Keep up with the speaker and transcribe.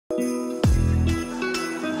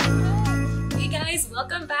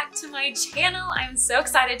welcome back to my channel. I'm so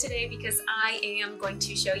excited today because I am going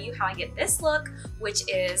to show you how I get this look,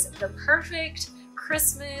 which is the perfect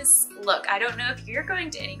Christmas look. I don't know if you're going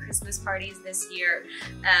to any Christmas parties this year,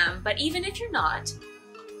 but even if you're not,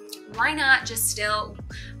 why not just still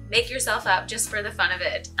make yourself up just for the fun of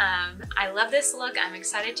it. I love this look. I'm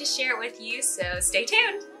excited to share it with you, so stay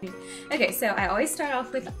tuned. Okay, so I always start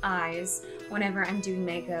off with eyes whenever I'm doing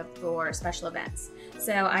makeup for special events.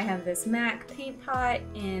 So I have this MAC paint pot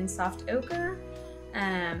in soft ochre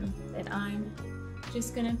that I'm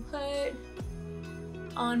just gonna put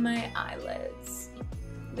on my eyelids.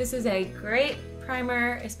 This is a great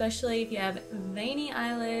primer, especially if you have veiny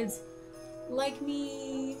eyelids like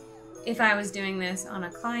me. If I was doing this on a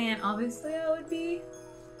client, obviously I would be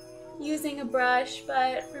using a brush,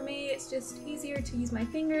 but for me it's just easier to use my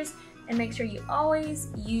fingers. And make sure you always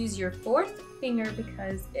use your fourth finger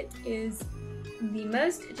because it is the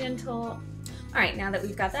most gentle. All right, now that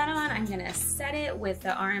we've got that on, I'm gonna set it with the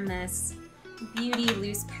RMS Beauty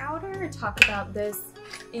Loose Powder. I talk about this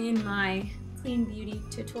in my Clean Beauty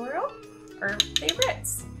tutorial, or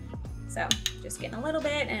favorites. So just getting a little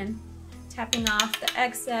bit and tapping off the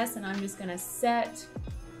excess, and I'm just gonna set.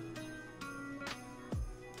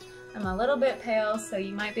 I'm a little bit pale, so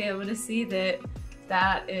you might be able to see that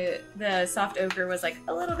the soft ochre was like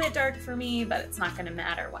a little bit dark for me, but it's not gonna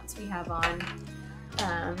matter once we have on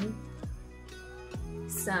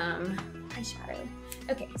some eyeshadow.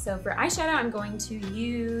 Okay, so for eyeshadow, I'm going to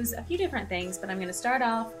use a few different things, but I'm gonna start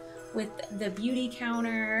off with the Beauty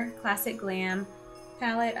Counter Classic Glam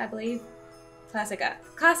palette, I believe. Classic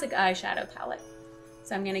eyeshadow palette.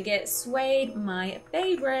 So I'm gonna get Suede, my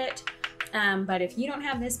favorite, but if you don't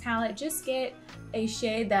have this palette, just get a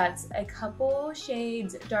shade that's a couple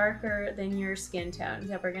shades darker than your skin tone.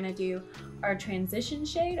 So we're gonna do our transition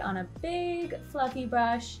shade on a big fluffy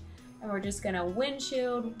brush, and we're just gonna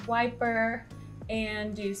windshield wiper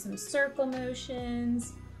and do some circle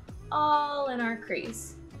motions all in our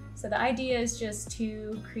crease. So the idea is just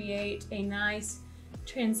to create a nice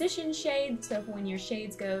transition shade, so when your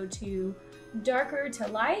shades go to darker to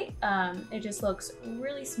light, it just looks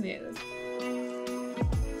really smooth.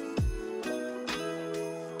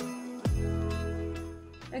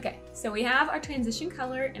 Okay, so we have our transition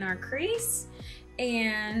color in our crease,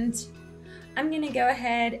 and I'm gonna go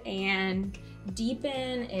ahead and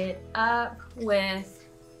deepen it up with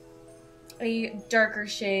a darker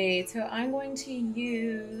shade. So I'm going to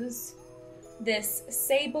use this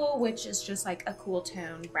sable, which is just like a cool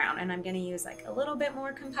tone brown, and I'm gonna use like a little bit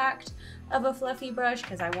more compact of a fluffy brush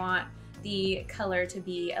because I want the color to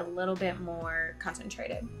be a little bit more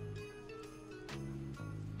concentrated.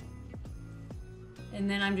 And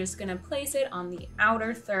then I'm just gonna place it on the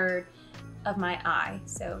outer third of my eye.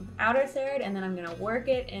 So outer third, and then I'm gonna work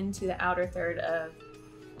it into the outer third of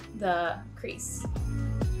the crease.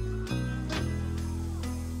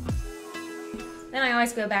 Then I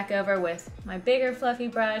always go back over with my bigger fluffy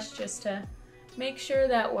brush just to make sure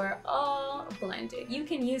that we're all blended. You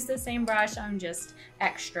can use the same brush, I'm just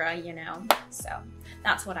extra, you know, so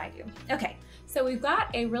that's what I do. Okay, so we've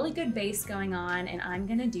got a really good base going on, and I'm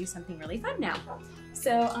gonna do something really fun now.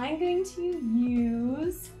 So I'm going to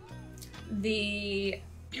use the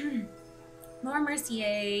Laura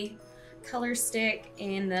Mercier color stick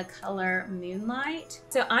in the color Moonlight.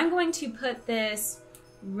 So I'm going to put this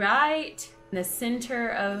right in the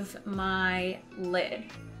center of my lid.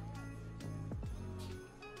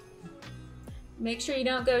 Make sure you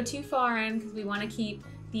don't go too far in because we want to keep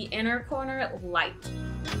the inner corner light.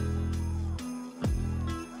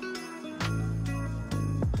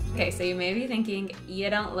 Okay, so you may be thinking, you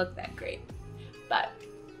don't look that great, but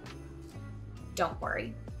don't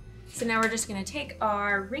worry. So now we're just gonna take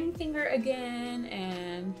our ring finger again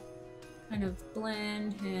and kind of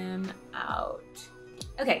blend him out.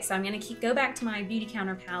 Okay, so I'm gonna go back to my Beauty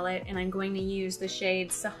Counter palette, and I'm going to use the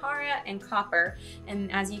shades Sahara and Copper.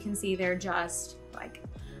 And as you can see, they're just like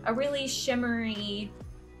a really shimmery,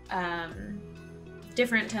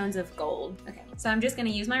 different tones of gold. Okay, so I'm just gonna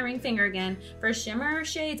use my ring finger again. For shimmer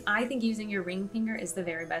shades, I think using your ring finger is the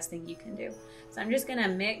very best thing you can do. So I'm just gonna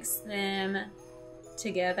mix them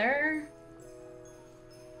together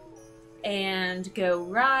and go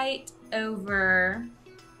right over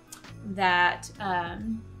that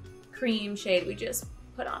cream shade we just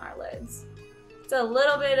put on our lids. It's a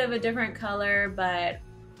little bit of a different color, but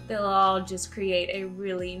they'll all just create a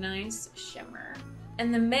really nice shimmer.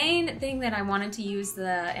 And the main thing that I wanted to use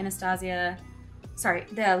the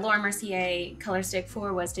the Laura Mercier color stick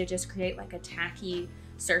for was to just create like a tacky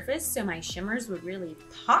surface so my shimmers would really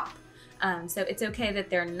pop. So it's okay that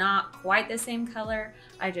they're not quite the same color.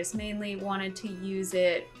 I just mainly wanted to use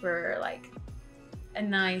it for like a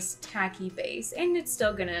nice tacky base, and it's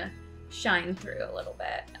still gonna shine through a little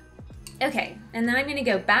bit. Okay, and then I'm gonna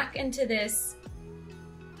go back into this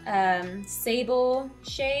sable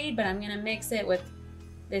shade, but I'm gonna mix it with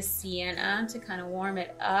this sienna to kind of warm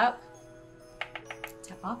it up.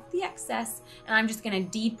 Tap off the excess, and I'm just gonna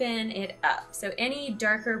deepen it up. So any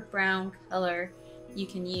darker brown color you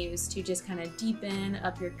can use to just kind of deepen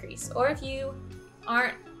up your crease. Or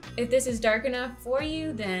if this is dark enough for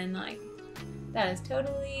you, then like that is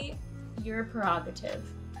totally your prerogative.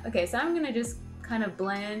 Okay, so I'm gonna just kind of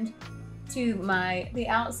blend to the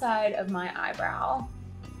outside of my eyebrow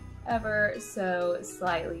ever so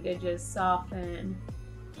slightly to just soften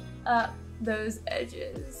up those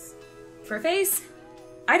edges. For face,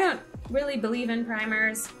 I don't really believe in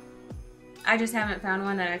primers. I just haven't found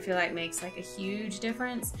one that I feel like makes like a huge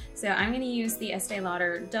difference. So I'm gonna use the Estee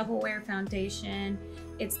Lauder Double Wear Foundation.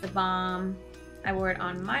 It's the Balm. I wore it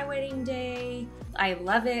on my wedding day. I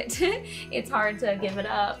love it. It's hard to give it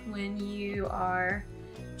up when you are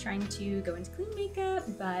trying to go into clean makeup,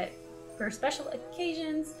 but for special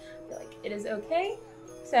occasions, I feel like it is okay.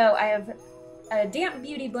 So I have a damp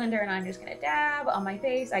beauty blender, and I'm just gonna dab on my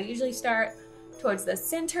face. I usually start towards the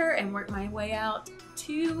center and work my way out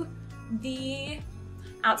to the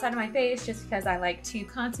outside of my face, just because I like to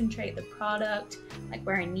concentrate the product like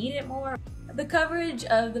where I need it more. The coverage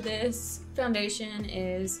of this foundation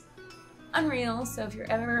is unreal, so if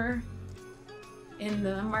you're ever in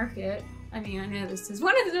the market, I mean, I know this is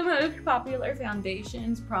one of the most popular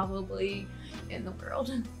foundations probably in the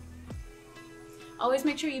world. Always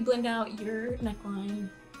make sure you blend out your neckline.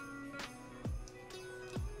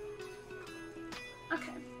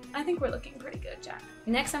 Okay, I think we're looking pretty good, Jack.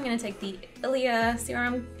 Next, I'm gonna take the Ilia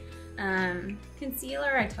Serum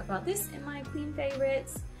Concealer. I talk about this in my clean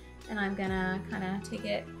favorites, and I'm gonna kind of take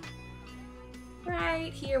it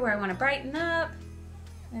right here where I want to brighten up,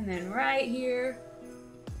 and then right here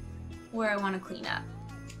where I want to clean up.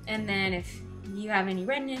 And then if you have any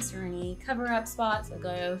redness or any cover-up spots, I'll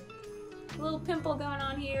go a little pimple going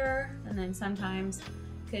on here, and then sometimes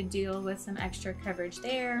could deal with some extra coverage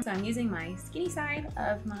there. So I'm using my skinny side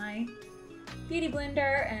of my beauty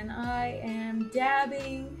blender, and I am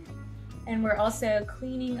dabbing, and we're also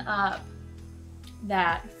cleaning up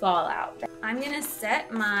that fallout. I'm gonna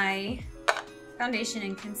set my foundation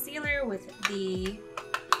and concealer with the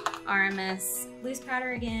RMS loose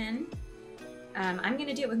powder again. I'm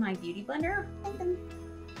gonna do it with my beauty blender.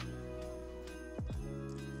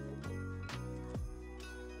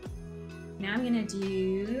 Now I'm gonna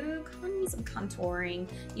do some contouring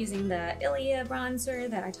using the Ilia bronzer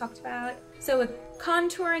that I talked about. So with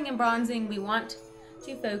contouring and bronzing, we want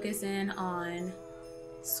to focus in on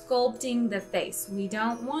sculpting the face. We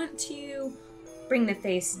don't want to bring the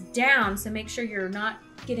face down, so make sure you're not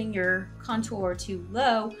getting your contour too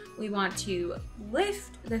low. We want to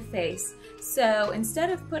lift the face. So instead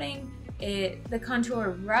of putting the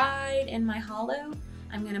contour right in my hollow,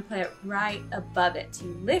 I'm gonna put it right above it to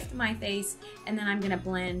lift my face, and then I'm gonna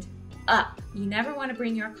blend up. You never wanna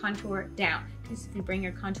bring your contour down, because if you bring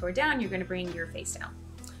your contour down, you're gonna bring your face down.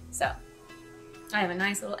 So I have a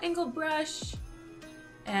nice little angled brush,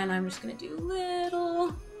 and I'm just gonna do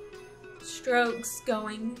little strokes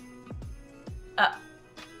going up.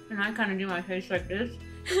 And I kind of do my face like this.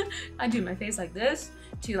 I do my face like this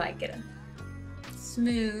to like get a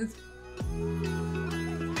smooth.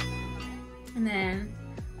 And then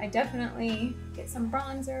I definitely get some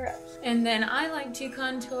bronzer. And then I like to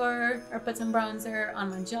contour or put some bronzer on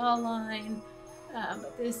my jawline.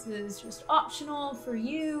 But this is just optional for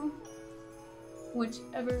you,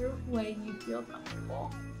 whichever way you feel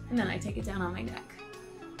comfortable. And then I take it down on my neck.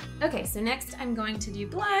 Okay, so next I'm going to do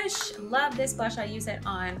blush. Love this blush. I use it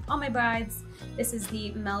on all my brides. This is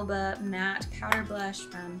the Melba Matte Powder Blush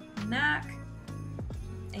from MAC.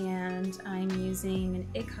 And I'm using an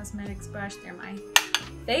IT Cosmetics brush. They're my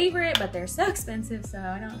favorite, but they're so expensive, so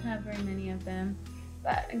I don't have very many of them.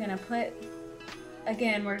 But I'm gonna put,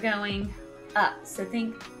 again, we're going up, so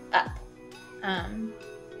think up.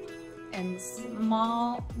 And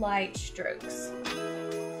small, light strokes.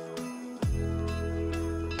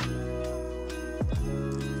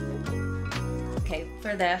 Okay,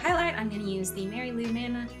 for the highlight, I'm gonna use the Mary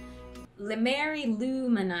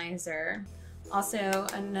Lou-manizer. Also,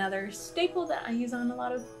 another staple that I use on a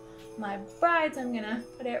lot of my brides. I'm gonna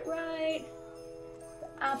put it right,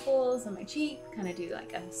 the apples on my cheek, kind of do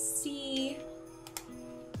like a C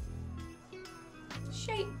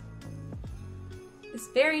shape. It's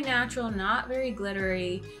very natural, not very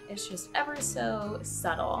glittery. It's just ever so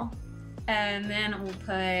subtle. And then we'll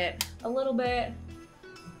put a little bit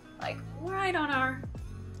like right on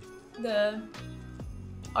the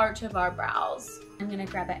arch of our brows. I'm gonna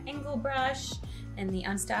grab an angle brush and the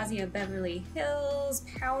Anastasia Beverly Hills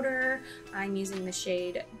powder. I'm using the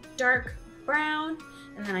shade dark brown,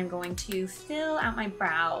 and then I'm going to fill out my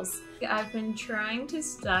brows. I've been trying to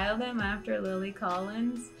style them after Lily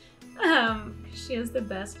Collins. She has the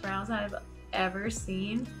best brows I've ever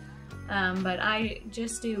seen, but I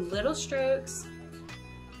just do little strokes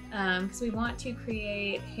because we want to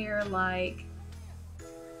create hair-like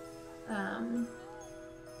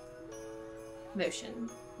motion,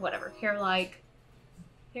 whatever, hair-like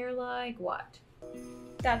what?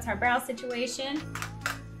 That's our brow situation.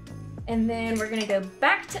 And then we're gonna go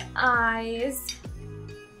back to eyes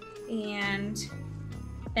and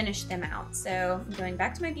finish them out. So I'm going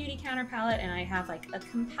back to my beauty counter palette, and I have like a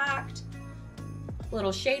compact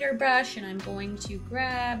little shader brush, and I'm going to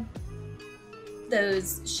grab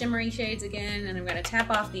those shimmery shades again, and I'm gonna tap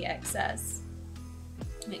off the excess.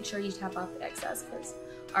 Make sure you tap off the excess because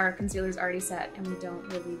our concealer's already set and we don't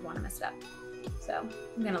really want to mess it up. So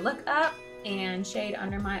I'm gonna look up and shade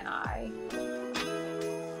under my eye.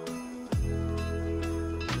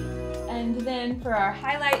 And then for our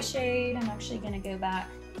highlight shade, I'm actually gonna go back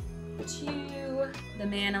to the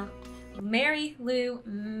Mary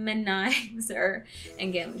Lou-manizer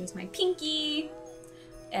and get just my pinky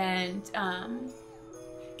and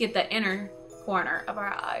get the inner corner of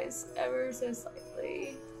our eyes ever so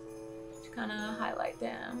slightly to kind of highlight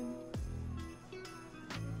them.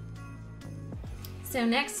 So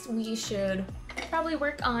next we should probably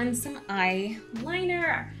work on some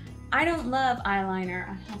eyeliner. I don't love eyeliner,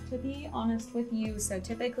 I have to be honest with you. So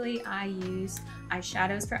typically I use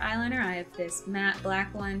eyeshadows for eyeliner. I have this matte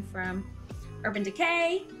black one from Urban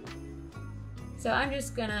Decay. So I'm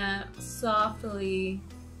just gonna softly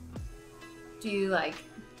do like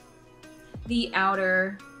the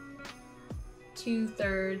outer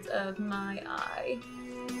 2/3 of my eye.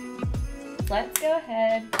 Let's go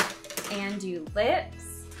ahead and do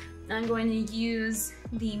lips. I'm going to use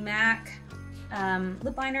the MAC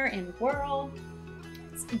lip liner in Whirl.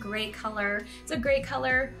 It's a great color. It's a great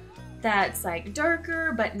color that's like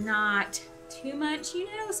darker but not too much, you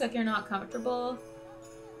know, so if you're not comfortable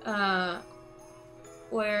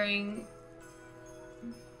wearing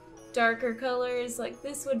darker colors, like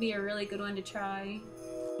this would be a really good one to try.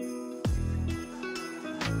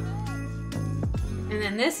 And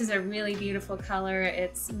then this is a really beautiful color.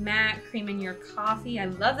 It's Matte Cream in Your Coffee. I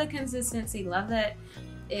love the consistency, love that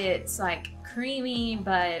it's like creamy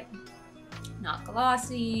but not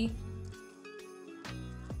glossy.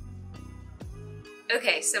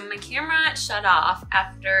 Okay, so my camera shut off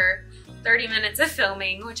after 30 minutes of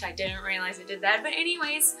filming, which I didn't realize it did that. But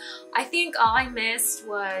anyways, I think all I missed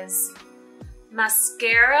was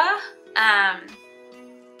mascara.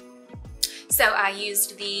 So I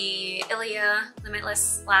used the Ilia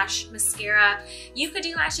Limitless Lash Mascara. You could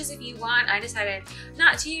do lashes if you want. I decided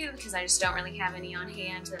not to because I just don't really have any on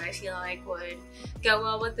hand that I feel like would go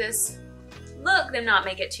well with this look, then not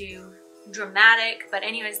make it too dramatic. But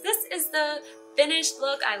anyways, this is the finished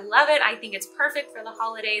look. I love it. I think it's perfect for the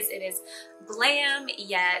holidays. It is glam,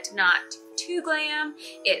 yet not too glam.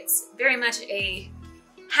 It's very much a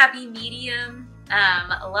happy medium.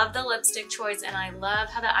 I love the lipstick choice, and I love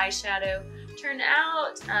how the eyeshadow turned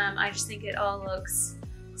out. I just think it all looks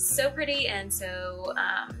so pretty and so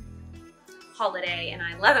holiday, and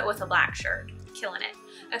I love it with a black shirt. Killing it.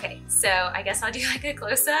 Okay, so I guess I'll do like a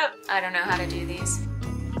close-up. I don't know how to do these.